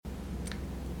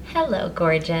Hello,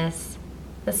 gorgeous.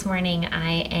 This morning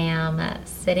I am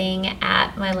sitting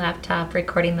at my laptop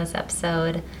recording this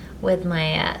episode with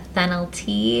my fennel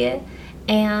tea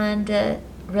and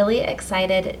really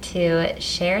excited to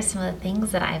share some of the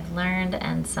things that I've learned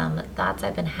and some thoughts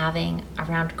I've been having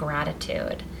around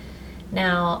gratitude.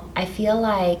 Now, I feel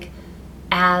like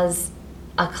as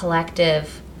a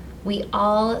collective, we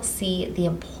all see the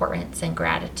importance in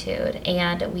gratitude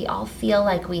and we all feel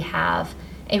like we have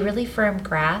a really firm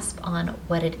grasp on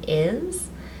what it is.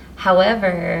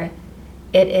 However,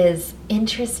 it is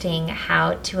interesting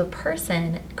how to a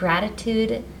person,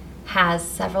 gratitude has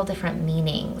several different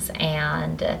meanings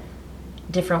and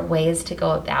different ways to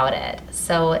go about it.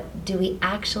 So, do we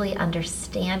actually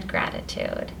understand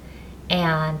gratitude?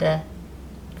 And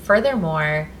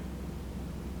furthermore,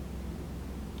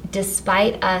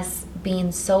 despite us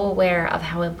being so aware of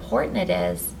how important it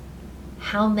is,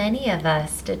 how many of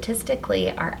us statistically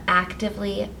are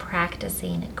actively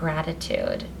practicing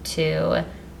gratitude to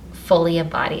fully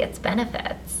embody its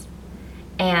benefits?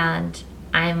 And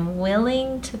I'm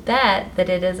willing to bet that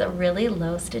it is a really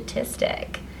low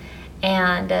statistic.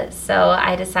 And so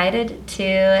I decided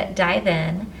to dive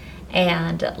in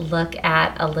and look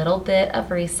at a little bit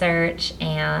of research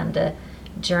and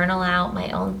journal out my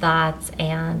own thoughts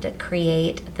and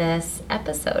create this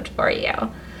episode for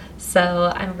you.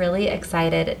 So I'm really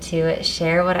excited to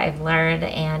share what I've learned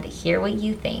and hear what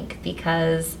you think,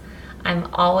 because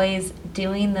I'm always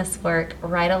doing this work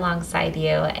right alongside you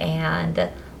and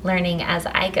learning as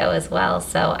I go as well.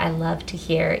 So I love to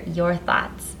hear your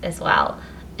thoughts as well.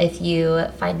 If you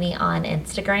find me on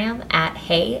Instagram at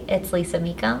Hey, it's Lisa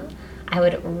Meekum, I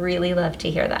would really love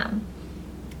to hear them.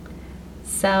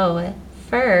 So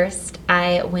first,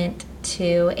 I went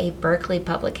to a Berkeley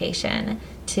publication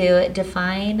to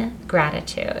define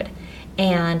gratitude,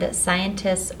 and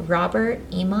scientists Robert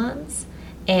Emmons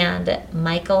and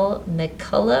Michael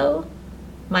McCullough,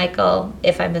 Michael,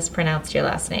 if I mispronounced your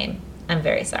last name, I'm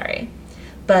very sorry,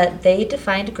 but they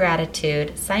defined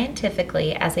gratitude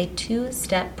scientifically as a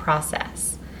two-step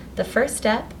process. The first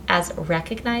step as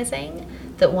recognizing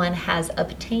that one has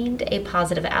obtained a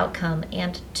positive outcome,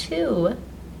 and two,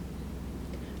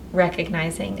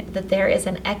 recognizing that there is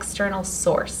an external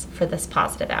source for this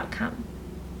positive outcome.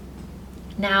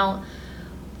 Now,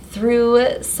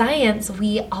 through science,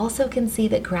 we also can see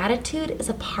that gratitude is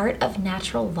a part of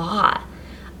natural law.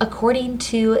 According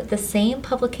to the same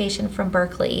publication from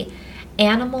Berkeley,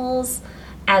 animals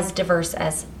as diverse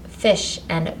as fish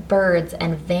and birds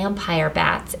and vampire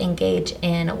bats engage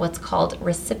in what's called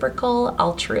reciprocal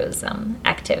altruism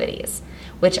activities,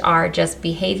 which are just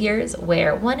behaviors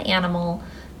where one animal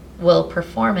will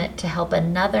perform it to help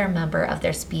another member of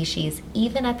their species,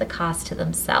 even at the cost to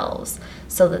themselves,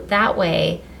 so that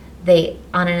way they,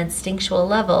 on an instinctual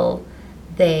level,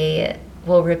 they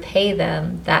will repay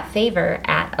them that favor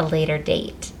at a later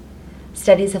date.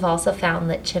 Studies have also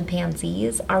found that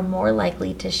chimpanzees are more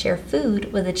likely to share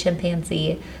food with a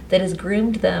chimpanzee that has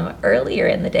groomed them earlier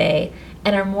in the day,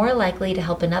 and are more likely to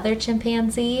help another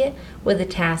chimpanzee with a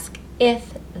task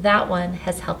if that one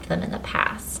has helped them in the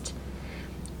past.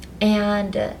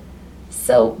 And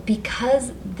so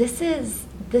because this is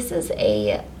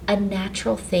a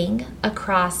natural thing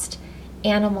across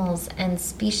animals and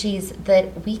species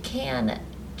that we can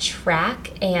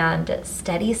track and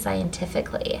study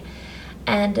scientifically.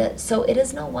 And so it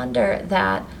is no wonder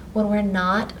that when we're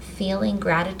not feeling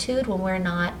gratitude, when we're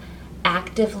not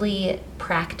actively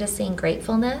practicing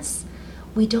gratefulness,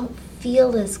 we don't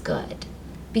feel as good,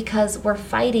 because we're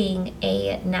fighting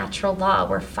a natural law.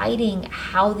 We're fighting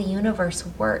how the universe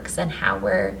works and how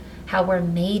we're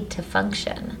made to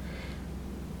function.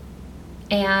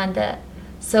 And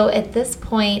so at this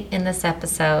point in this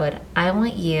episode, I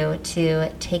want you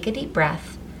to take a deep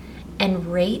breath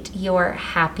and rate your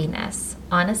happiness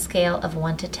on a scale of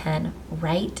 1 to 10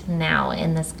 right now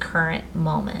in this current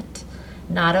moment.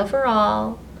 Not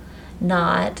overall,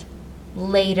 not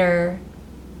later,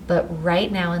 but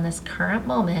right now in this current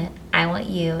moment, I want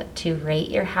you to rate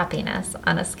your happiness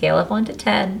on a scale of 1 to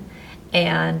 10,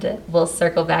 and we'll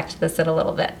circle back to this in a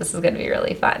little bit. This is going to be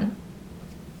really fun.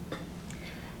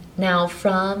 Now,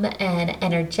 from an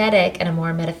energetic and a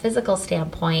more metaphysical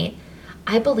standpoint,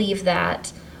 I believe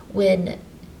that when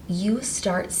you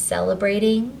start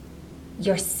celebrating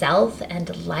yourself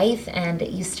and life, and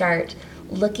you start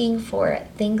looking for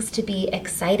things to be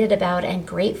excited about and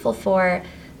grateful for,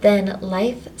 then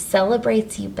life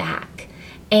celebrates you back.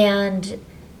 And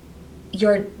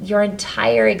your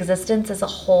entire existence as a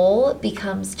whole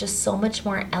becomes just so much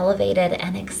more elevated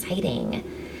and exciting.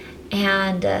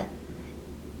 And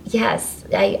yes,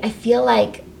 I feel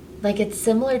like Like, it's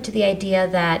similar to the idea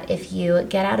that if you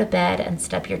get out of bed and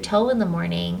stub your toe in the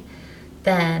morning,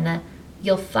 then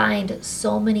you'll find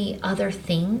so many other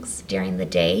things during the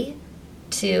day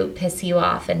to piss you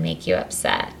off and make you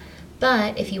upset.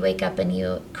 But if you wake up and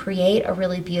you create a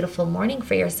really beautiful morning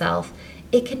for yourself,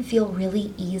 it can feel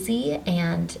really easy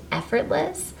and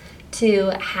effortless to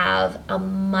have a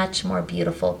much more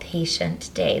beautiful, patient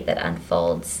day that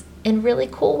unfolds in really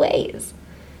cool ways.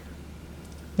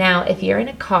 Now, if you're in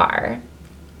a car,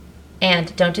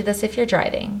 and don't do this if you're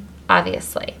driving,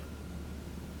 obviously.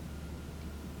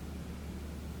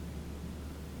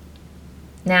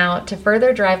 Now, to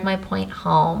further drive my point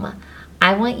home,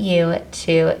 I want you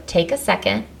to take a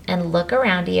second and look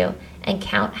around you and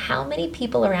count how many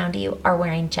people around you are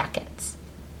wearing jackets.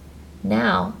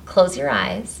 Now, close your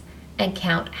eyes and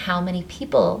count how many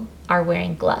people are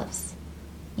wearing gloves.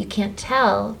 You can't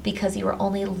tell because you were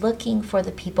only looking for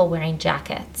the people wearing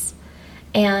jackets.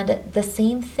 And the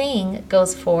same thing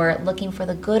goes for looking for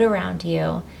the good around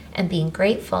you and being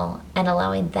grateful and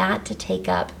allowing that to take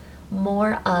up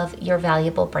more of your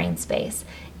valuable brain space.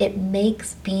 It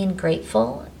makes being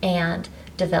grateful and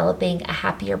developing a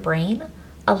happier brain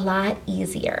a lot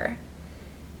easier,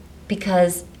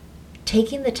 because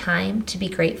taking the time to be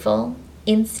grateful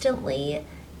instantly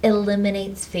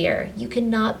eliminates fear. You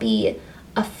cannot be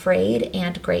afraid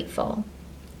and grateful.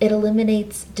 It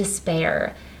eliminates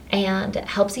despair and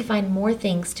helps you find more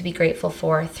things to be grateful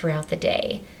for throughout the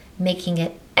day, making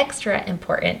it extra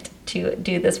important to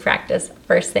do this practice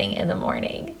first thing in the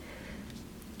morning.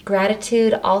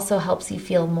 Gratitude also helps you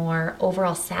feel more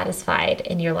overall satisfied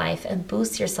in your life and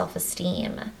boosts your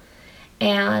self-esteem.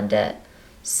 And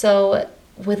so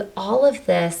with all of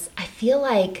this, I feel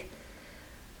like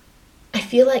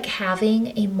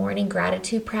having a morning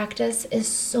gratitude practice is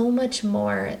so much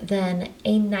more than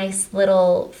a nice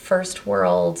little first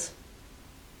world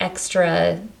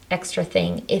extra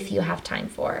thing if you have time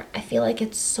for. I feel like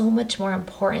it's so much more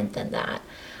important than that.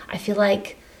 I feel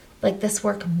like this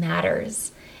work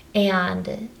matters.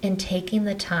 And in taking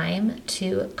the time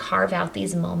to carve out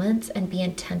these moments and be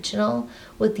intentional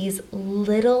with these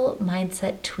little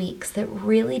mindset tweaks that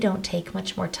really don't take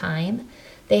much more time,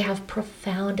 they have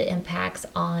profound impacts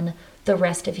on the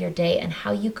rest of your day and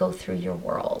how you go through your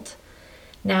world.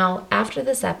 Now, after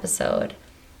this episode,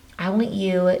 I want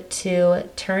you to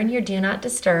turn your Do Not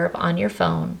Disturb on your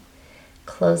phone,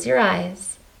 close your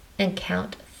eyes, and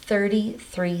count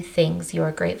 33 things you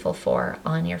are grateful for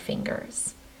on your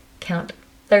fingers. Count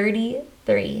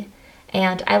 33.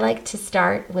 And I like to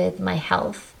start with my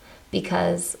health,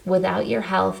 because without your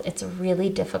health, it's really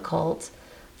difficult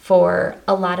for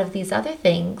a lot of these other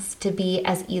things to be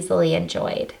as easily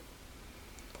enjoyed.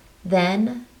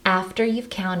 Then, after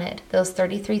you've counted those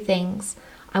 33 things,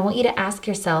 I want you to ask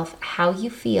yourself how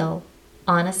you feel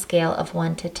on a scale of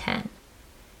 1 to 10.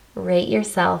 Rate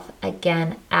yourself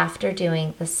again after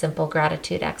doing the simple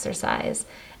gratitude exercise,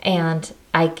 and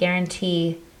I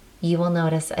guarantee you will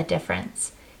notice a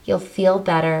difference. You'll feel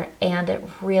better, and it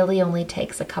really only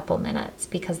takes a couple minutes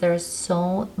because there is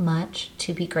so much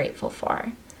to be grateful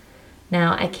for.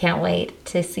 Now, I can't wait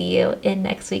to see you in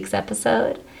next week's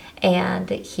episode and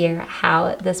hear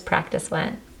how this practice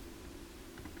went.